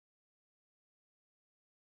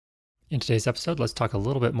In today's episode, let's talk a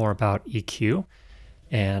little bit more about EQ.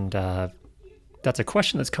 And that's a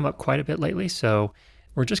question that's come up quite a bit lately. So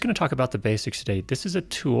we're just going to talk about the basics today. This is a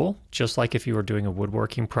tool, just like if you were doing a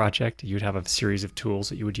woodworking project, you'd have a series of tools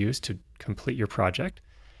that you would use to complete your project.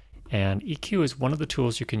 And EQ is one of the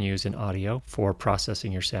tools you can use in audio for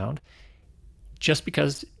processing your sound. Just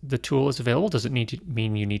because the tool is available doesn't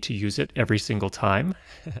mean you need to use it every single time.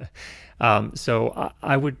 So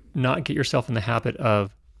I would not get yourself in the habit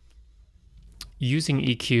of using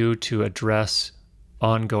EQ to address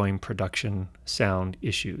ongoing production sound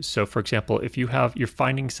issues. So for example, if you're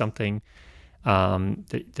finding something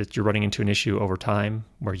that you're running into an issue over time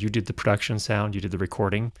where you did the production sound, you did the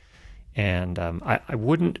recording, and I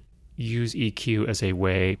wouldn't use EQ as a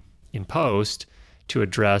way in post to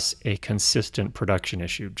address a consistent production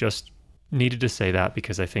issue. Just needed to say that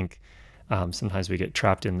because I think sometimes we get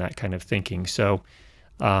trapped in that kind of thinking. So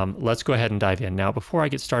let's go ahead and dive in. Now, before I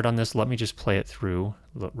get started on this, let me just play it through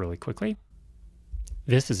really quickly.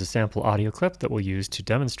 This is a sample audio clip that we'll use to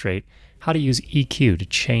demonstrate how to use EQ to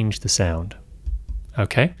change the sound.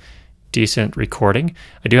 Okay, decent recording.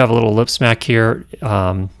 I do have a little lip smack here. We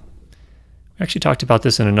actually talked about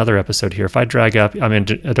this in another episode here. If I drag up, I'm in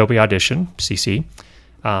Adobe Audition, CC.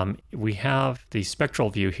 We have the spectral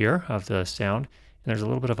view here of the sound, and there's a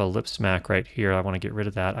little bit of a lip smack right here. I want to get rid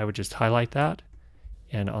of that. I would just highlight that.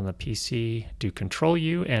 And on the PC, do Control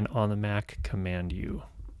U, and on the Mac, Command U.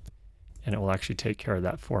 And it will actually take care of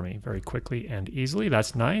that for me very quickly and easily.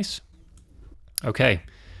 That's nice. Okay,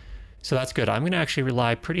 so that's good. I'm going to actually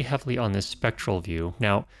rely pretty heavily on this spectral view.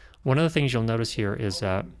 Now, one of the things you'll notice here is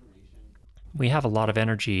that we have a lot of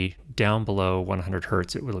energy down below 100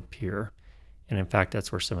 hertz, it will appear. And in fact,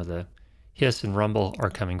 that's where some of the hiss and rumble are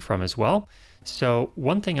coming from as well. So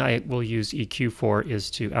one thing I will use EQ for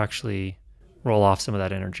is to actually roll off some of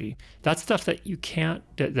that energy. That's stuff that you can't,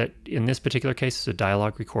 that in this particular case is a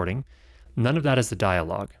dialogue recording. None of that is the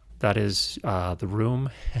dialogue. That is the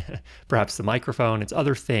room, perhaps the microphone, it's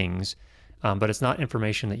other things, but it's not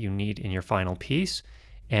information that you need in your final piece,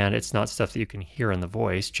 and it's not stuff that you can hear in the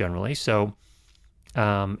voice generally. So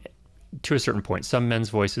to a certain point, some men's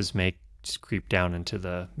voices may just creep down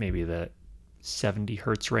into maybe the 70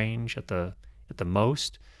 hertz range at the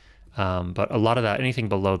most. But a lot of that, anything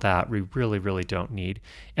below that, we really, really don't need.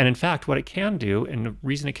 And in fact, what it can do, and the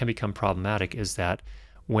reason it can become problematic, is that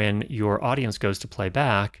when your audience goes to play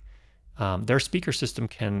back, their speaker system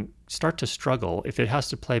can start to struggle. If it has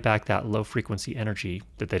to play back that low frequency energy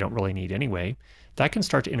that they don't really need anyway, that can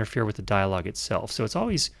start to interfere with the dialogue itself. So it's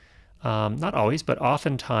always, not always, but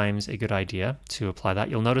oftentimes a good idea to apply that.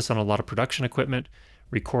 You'll notice on a lot of production equipment,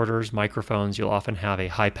 recorders, microphones, you'll often have a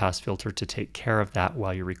high-pass filter to take care of that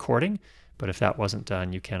while you're recording. But if that wasn't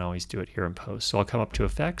done, you can always do it here in post. So I'll come up to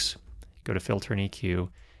Effects, go to Filter and EQ, and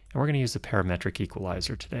we're going to use the Parametric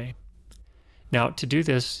Equalizer today. Now, to do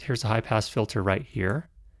this, here's a high-pass filter right here.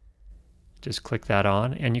 Just click that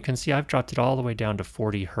on, and you can see I've dropped it all the way down to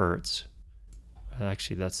 40 hertz.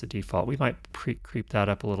 Actually, that's the default. We might creep that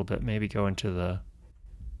up a little bit, maybe go into the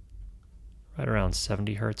right around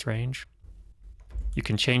 70 hertz range. You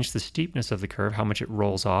can change the steepness of the curve, how much it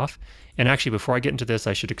rolls off. And actually, before I get into this,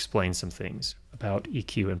 I should explain some things about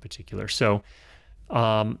EQ in particular. So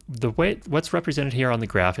what's represented here on the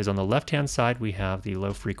graph is on the left-hand side, we have the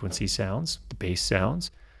low frequency sounds, the bass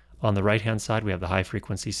sounds. On the right-hand side, we have the high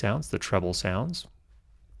frequency sounds, the treble sounds.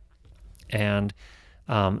 And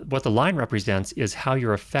what the line represents is how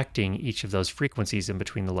you're affecting each of those frequencies in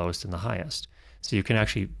between the lowest and the highest. So you can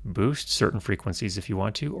actually boost certain frequencies if you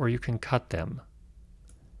want to, or you can cut them.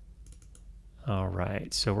 All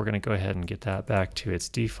right, so we're going to go ahead and get that back to its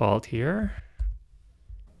default here.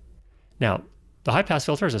 Now, the high-pass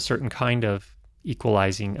filter is a certain kind of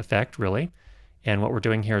equalizing effect, really. And what we're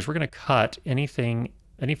doing here is we're going to cut any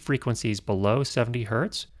frequencies below 70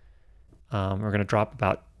 hertz. We're going to drop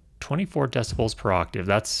about 24 decibels per octave.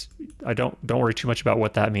 That's, don't worry too much about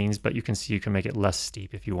what that means, but you can see you can make it less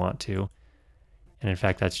steep if you want to. And in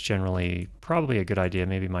fact, that's generally probably a good idea.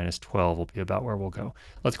 Maybe minus 12 will be about where we'll go.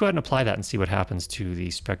 Let's go ahead and apply that and see what happens to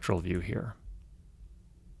the spectral view here.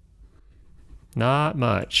 Not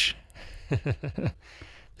much. The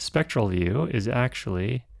spectral view is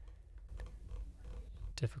actually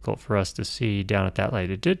difficult for us to see down at that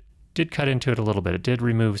light. It did cut into it a little bit. It did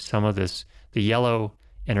remove some of this. The yellow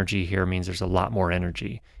energy here means there's a lot more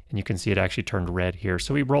energy. And you can see it actually turned red here.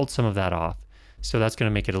 So we rolled some of that off. So that's going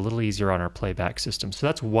to make it a little easier on our playback system. So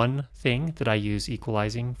that's one thing that I use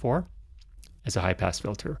equalizing for as a high-pass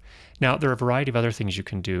filter. Now, there are a variety of other things you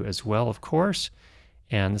can do as well, of course.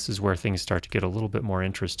 And this is where things start to get a little bit more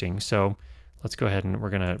interesting. So let's go ahead and we're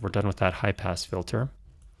done with that high pass filter.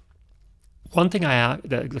 One thing kind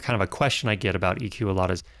of a question I get about EQ a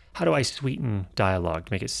lot is, how do I sweeten dialogue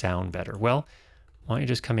to make it sound better? Well, why don't you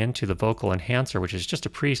just come into the vocal enhancer, which is just a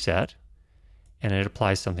preset, and it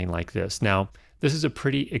applies something like this. Now, this is a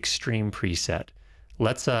pretty extreme preset.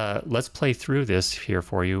 Let's play through this here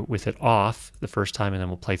for you with it off the first time, and then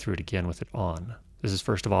we'll play through it again with it on. This is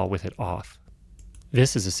first of all with it off.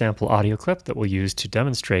 This is a sample audio clip that we'll use to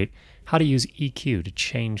demonstrate how to use EQ to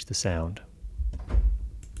change the sound.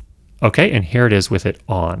 Okay, and here it is with it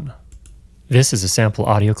on. This is a sample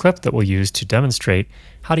audio clip that we'll use to demonstrate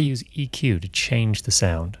how to use EQ to change the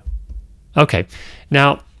sound. Okay,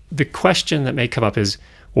 now the question that may come up is,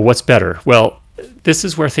 well, what's better? Well, this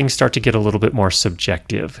is where things start to get a little bit more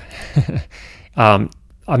subjective. I'm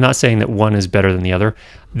not saying that one is better than the other.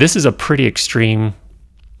 This is a pretty extreme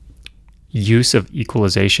use of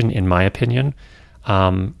equalization, in my opinion.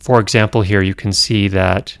 For example, here you can see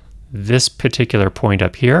that this particular point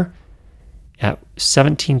up here at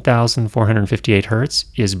 17,458 hertz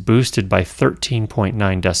is boosted by 13.9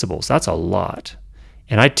 decibels. That's a lot.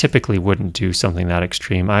 And I typically wouldn't do something that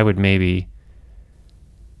extreme. I would maybe,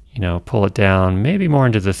 pull it down maybe more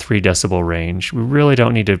into the 3 decibel range. We really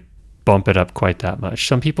don't need to bump it up quite that much.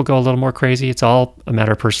 Some people go a little more crazy. It's all a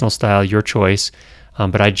matter of personal style, your choice,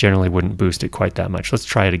 but I generally wouldn't boost it quite that much. Let's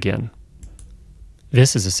try it again.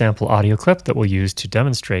 This is a sample audio clip that we'll use to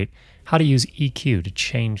demonstrate how to use EQ to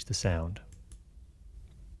change the sound.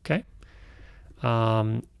 Okay.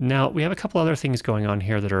 Now we have a couple other things going on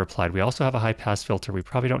here that are applied. We also have a high pass filter. We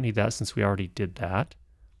probably don't need that since we already did that.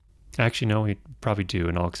 Actually, no, we probably do,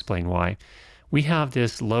 and I'll explain why. We have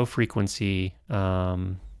this low frequency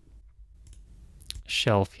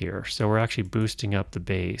shelf here. So we're actually boosting up the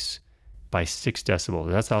bass by 6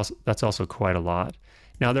 decibels. That's also quite a lot.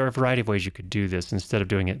 Now there are a variety of ways you could do this. Instead of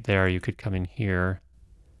doing it there, you could come in here,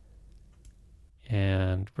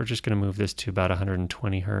 and we're just going to move this to about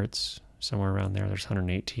 120 hertz, somewhere around there. There's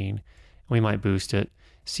 118. We might boost it.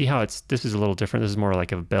 See how this is a little different. This is more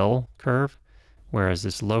like a bell curve, whereas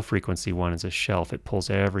this low frequency one is a shelf. It pulls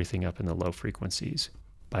everything up in the low frequencies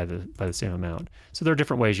by the same amount. So there are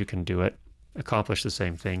different ways you can do it, accomplish the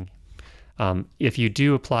same thing. If you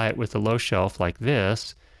do apply it with a low shelf like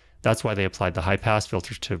this, that's why they applied the high pass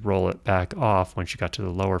filter, to roll it back off once you got to the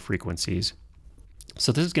lower frequencies.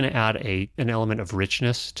 So this is going to add an element of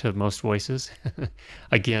richness to most voices.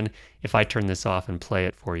 Again, if I turn this off and play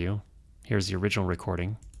it for you, here's the original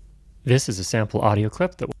recording. This is a sample audio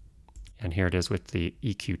clip and here it is with the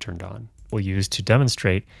EQ turned on. We'll use to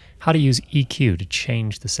demonstrate how to use EQ to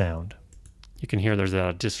change the sound. You can hear there's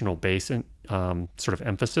that additional bass and sort of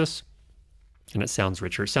emphasis, and it sounds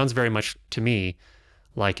richer. It sounds very much to me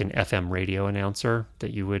like an FM radio announcer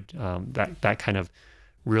that you would, that kind of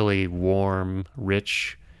really warm,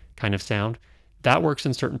 rich kind of sound. That works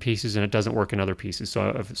in certain pieces and it doesn't work in other pieces.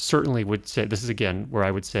 So I certainly would say, this is again where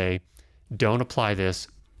I would say, don't apply this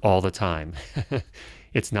all the time.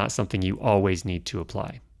 It's not something you always need to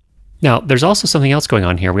apply. Now, there's also something else going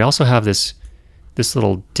on here. We also have this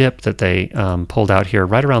little dip that they pulled out here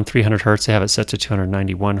right around 300 hertz. They have it set to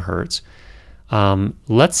 291 hertz.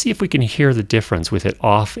 Let's see if we can hear the difference with it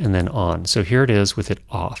off and then on. So here it is with it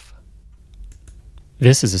off.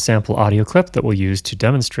 This is a sample audio clip that we'll use to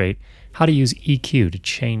demonstrate how to use EQ to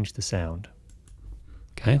change the sound.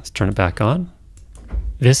 Okay, let's turn it back on.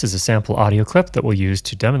 This is a sample audio clip that we'll use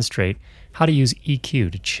to demonstrate how to use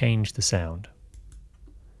EQ to change the sound.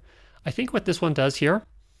 I think what this one does here,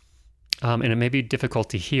 and it may be difficult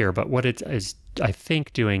to hear, but what it is, I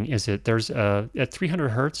think, doing is that there's at 300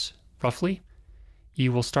 hertz, roughly,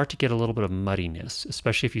 you will start to get a little bit of muddiness,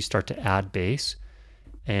 especially if you start to add bass.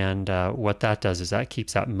 And what that does is that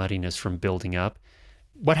keeps that muddiness from building up.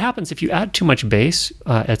 What happens if you add too much bass,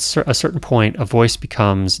 at a certain point, a voice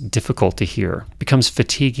becomes difficult to hear, becomes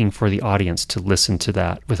fatiguing for the audience to listen to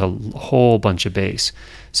that with a whole bunch of bass.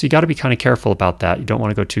 So you got to be kind of careful about that. You don't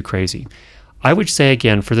want to go too crazy. I would say,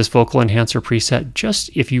 again, for this vocal enhancer preset,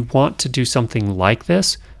 just if you want to do something like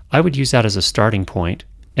this, I would use that as a starting point,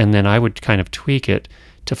 and then I would kind of tweak it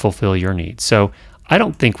to fulfill your needs. So I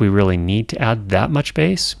don't think we really need to add that much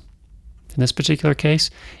bass in this particular case.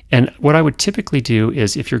 And what I would typically do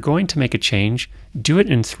is, if you're going to make a change, do it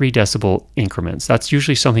in 3 decibel increments. That's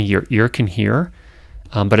usually something your ear can hear,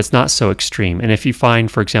 but it's not so extreme. And if you find,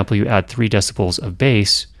 for example, you add 3 decibels of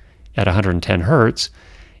bass at 110 hertz,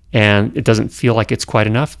 and it doesn't feel like it's quite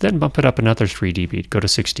enough, then bump it up another 3 dB, go to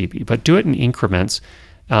 6 dB, but do it in increments.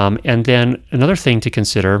 And then another thing to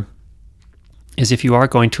consider is, if you are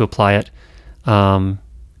going to apply it,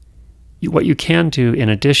 what you can do in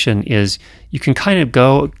addition is you can kind of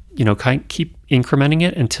go, keep incrementing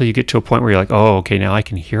it until you get to a point where you're like, oh, okay, now I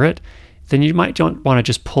can hear it. then you might want to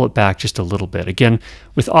just pull it back just a little bit. Again,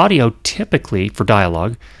 with audio, typically for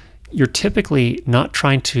dialogue, you're typically not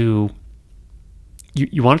trying to,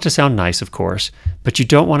 you want it to sound nice, of course, but you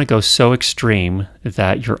don't want to go so extreme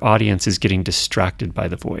that your audience is getting distracted by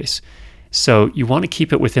the voice. So you want to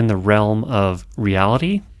keep it within the realm of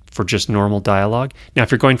reality for just normal dialogue. Now,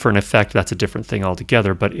 if you're going for an effect, that's a different thing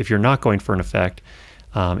altogether. But if you're not going for an effect,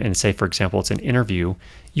 and say, for example, it's an interview,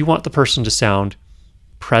 you want the person to sound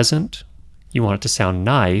present, you want it to sound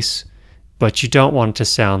nice, but you don't want it to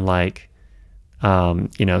sound like,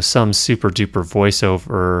 some super duper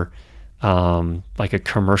voiceover, like a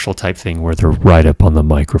commercial type thing where they're right up on the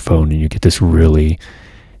microphone and you get this really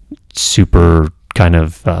super kind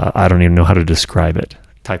of, I don't even know how to describe it,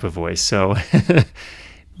 type of voice. So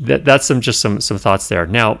that's some thoughts there.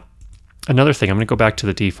 Now, another thing, I'm going to go back to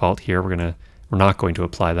the default here. We're not going to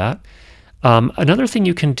apply that. Another thing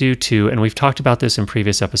you can do too, and we've talked about this in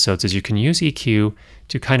previous episodes, is you can use EQ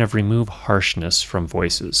to kind of remove harshness from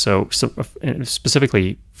voices. So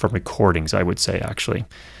specifically from recordings, I would say, actually.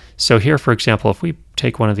 So here, for example, if we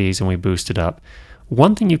take one of these and we boost it up,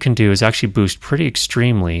 one thing you can do is actually boost pretty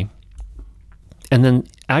extremely, and then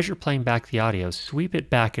as you're playing back the audio, sweep it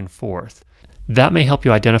back and forth. That may help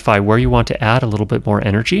you identify where you want to add a little bit more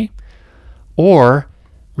energy or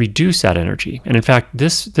reduce that energy. And in fact,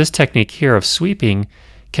 this technique here of sweeping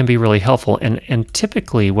can be really helpful. And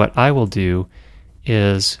typically what I will do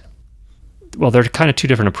is, well, there are kind of two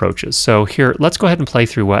different approaches. So here, let's go ahead and play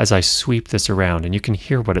through as I sweep this around, and you can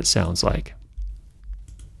hear what it sounds like.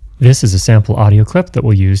 This is a sample audio clip that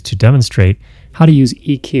we'll use to demonstrate how to use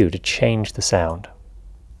EQ to change the sound.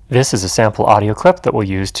 This is a sample audio clip that we'll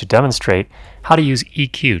use to demonstrate how to use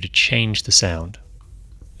EQ to change the sound.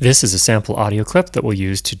 This is a sample audio clip that we'll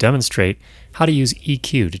use to demonstrate how to use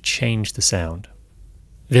EQ to change the sound.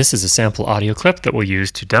 This is a sample audio clip that we'll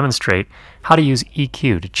use to demonstrate how to use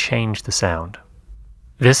EQ to change the sound.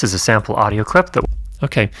 This is a sample audio clip that...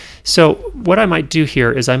 Okay, so what I might do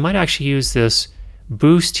here is I might actually use this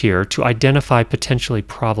boost here to identify potentially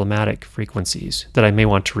problematic frequencies that I may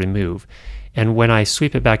want to remove. And when I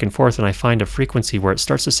sweep it back and forth and I find a frequency where it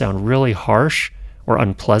starts to sound really harsh or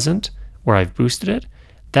unpleasant, where I've boosted it,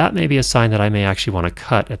 that may be a sign that I may actually want to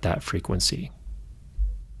cut at that frequency.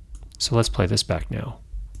 So let's play this back now.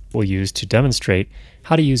 We'll use to demonstrate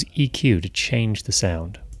how to use EQ to change the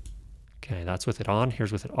sound. Okay, that's with it on.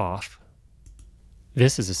 Here's with it off.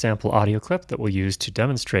 This is a sample audio clip that we'll use to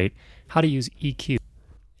demonstrate how to use EQ.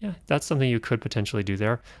 Yeah, that's something you could potentially do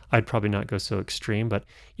there. I'd probably not go so extreme, but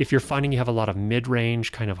if you're finding you have a lot of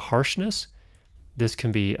mid-range kind of harshness, this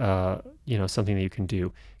can be something that you can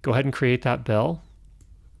do. Go ahead and create that bell.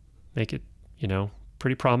 Make it,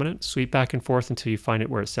 pretty prominent. Sweep back and forth until you find it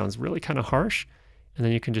where it sounds really kind of harsh. And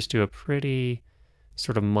then you can just do a pretty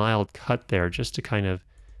sort of mild cut there just to kind of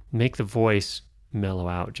make the voice mellow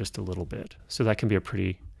out just a little bit. So that can be a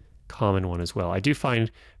pretty common one as well. I do find,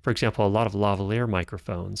 for example, a lot of lavalier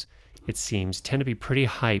microphones, it seems, tend to be pretty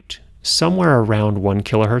hyped somewhere around 1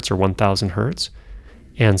 kilohertz or 1000 hertz.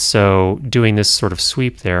 And so doing this sort of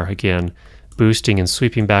sweep there, again, boosting and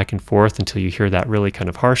sweeping back and forth until you hear that really kind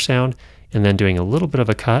of harsh sound, and then doing a little bit of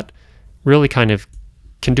a cut, really kind of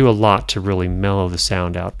can do a lot to really mellow the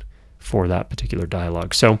sound out for that particular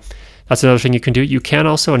dialogue. So that's another thing you can do. You can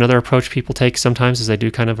also, another approach people take sometimes is they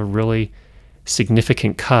do kind of a really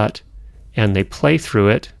significant cut and they play through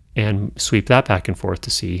it and sweep that back and forth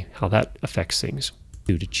to see how that affects things.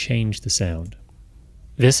 To change the sound.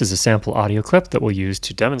 This is a sample audio clip that we'll use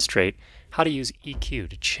to demonstrate how to use EQ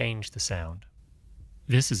to change the sound.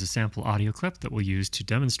 This is a sample audio clip that we'll use to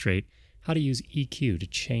demonstrate how to use EQ to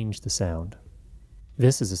change the sound.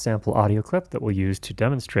 This is a sample audio clip that we'll use to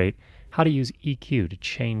demonstrate how to use EQ to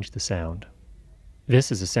change the sound.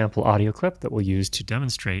 This is a sample audio clip that we'll use to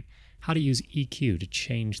demonstrate how to use EQ to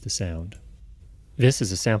change the sound. This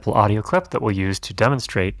is a sample audio clip that we'll use to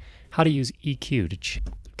demonstrate how to use EQ to change.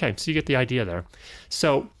 Okay, so you get the idea there.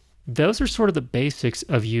 So those are sort of the basics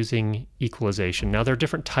of using equalization. Now there are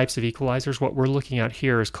different types of equalizers. What we're looking at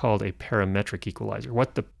here is called a parametric equalizer.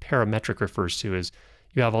 What the parametric refers to is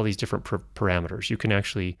you have all these different parameters. You can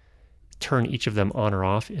actually turn each of them on or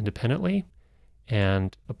off independently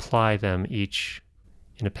and apply them each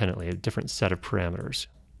independently, a different set of parameters.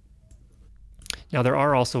 Now there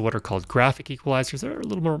are also what are called graphic equalizers. They're a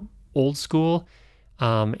little more old school,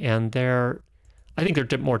 and I think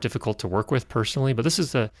they're more difficult to work with personally, but this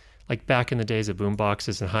is like back in the days of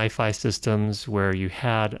boomboxes and hi-fi systems where you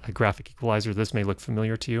had a graphic equalizer. This may look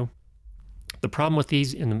familiar to you. The problem with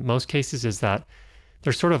these in most cases is that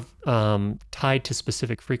they're sort of tied to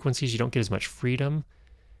specific frequencies. You don't get as much freedom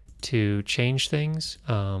to change things.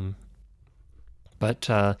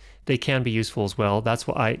 but they can be useful as well. That's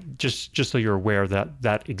what I, just so you're aware that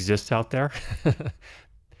that exists out there.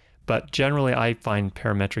 But generally, I find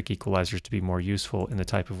parametric equalizers to be more useful in the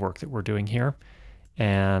type of work that we're doing here.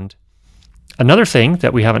 And another thing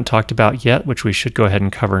that we haven't talked about yet, which we should go ahead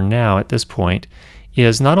and cover now at this point,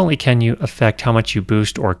 is not only can you affect how much you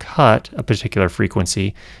boost or cut a particular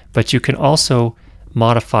frequency, but you can also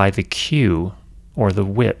modify the Q, or the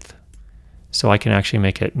width. So I can actually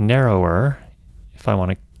make it narrower if I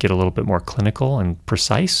want to get a little bit more clinical and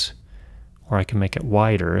precise, or I can make it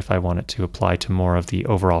wider if I want it to apply to more of the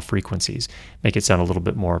overall frequencies. Make it sound a little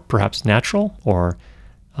bit more perhaps natural, or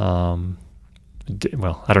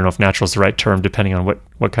well, I don't know if natural is the right term depending on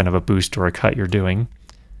what kind of a boost or a cut you're doing.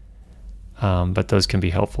 But those can be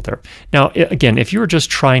helpful there. Now, again, if you were just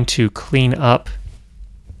trying to clean up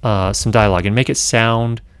some dialogue and make it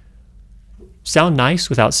sound nice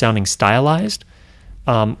without sounding stylized,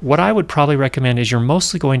 what I would probably recommend is you're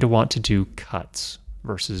mostly going to want to do cuts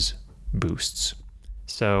versus boosts.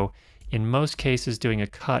 So in most cases, doing a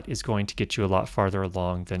cut is going to get you a lot farther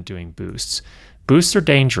along than doing boosts. Boosts are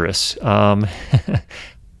dangerous.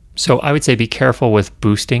 So I would say be careful with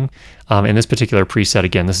boosting. In this particular preset,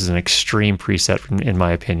 again, this is an extreme preset in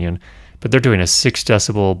my opinion, but they're doing a 6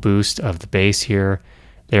 decibel boost of the bass here.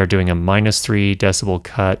 They are doing a -3 decibel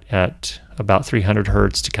cut at about 300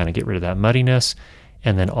 hertz to kind of get rid of that muddiness,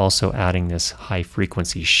 and then also adding this high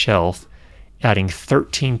frequency shelf, adding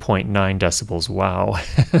 13.9 decibels. Wow.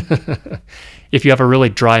 If you have a really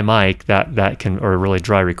dry mic, that can, or a really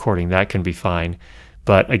dry recording, that can be fine.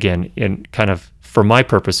 But again, in kind of, for my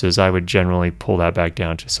purposes, I would generally pull that back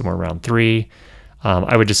down to somewhere around 3.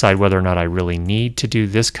 I would decide whether or not I really need to do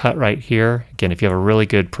this cut right here. Again, if you have a really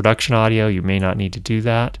good production audio, you may not need to do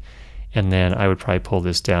that. And then I would probably pull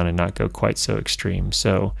this down and not go quite so extreme.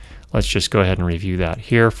 So let's just go ahead and review that.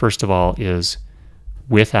 Here, first of all, is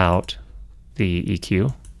without the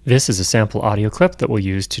EQ. This is a sample audio clip that we'll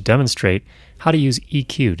use to demonstrate how to use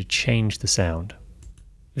EQ to change the sound.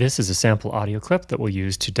 This is a sample audio clip that we'll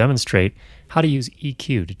use to demonstrate how to use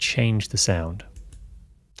EQ to change the sound.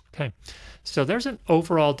 Okay, so there's an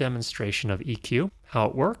overall demonstration of EQ, how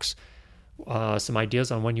it works, some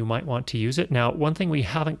ideas on when you might want to use it. Now, one thing we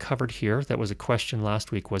haven't covered here that was a question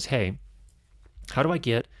last week was, hey, how do I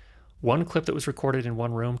get one clip that was recorded in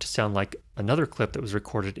one room to sound like another clip that was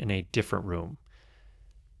recorded in a different room?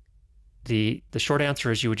 The short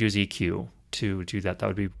answer is you would use EQ to do that. That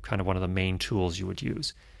would be kind of one of the main tools you would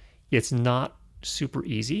use. It's not super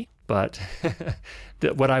easy, but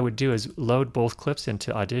what I would do is load both clips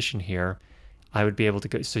into Audition here. I would be able to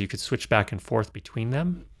go, so you could switch back and forth between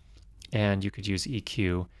them, and you could use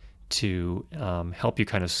EQ to help you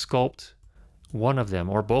kind of sculpt one of them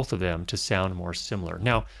or both of them to sound more similar.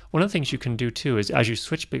 Now, one of the things you can do too is as you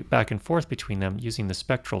switch back and forth between them using the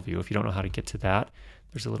Spectral View, if you don't know how to get to that,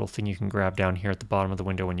 there's a little thing you can grab down here at the bottom of the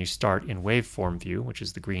window when you start in Waveform View, which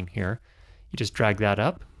is the green here. You just drag that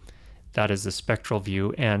up. That is the Spectral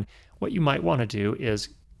View. And what you might want to do is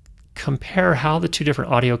compare how the two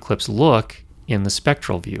different audio clips look in the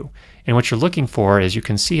Spectral View. And what you're looking for, as you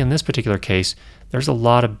can see in this particular case, there's a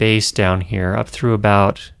lot of bass down here up through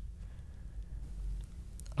about,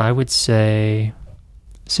 I would say,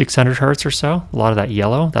 600 hertz or so. A lot of that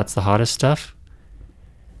yellow, that's the hottest stuff.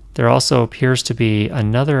 There also appears to be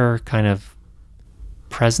another kind of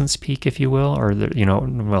presence peak, if you will, or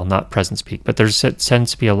well, not presence peak, but there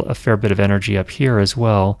tends to be a fair bit of energy up here as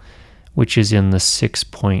well, which is in the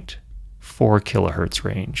 6.4 kilohertz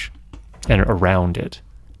range and around it.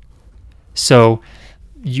 So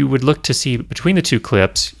you would look to see between the two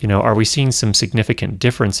clips, are we seeing some significant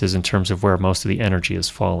differences in terms of where most of the energy is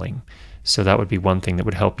falling? So that would be one thing that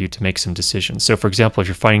would help you to make some decisions. So for example, if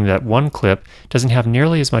you're finding that one clip doesn't have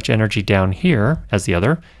nearly as much energy down here as the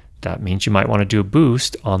other, that means you might want to do a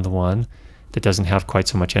boost on the one that doesn't have quite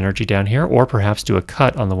so much energy down here, or perhaps do a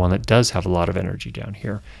cut on the one that does have a lot of energy down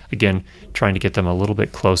here. Again, trying to get them a little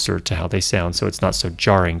bit closer to how they sound so it's not so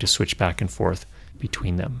jarring to switch back and forth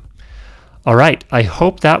between them. All right, I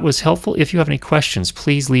hope that was helpful. If you have any questions,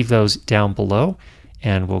 please leave those down below,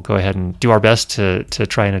 and we'll go ahead and do our best to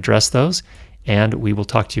try and address those. And we will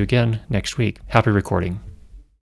talk to you again next week. Happy recording.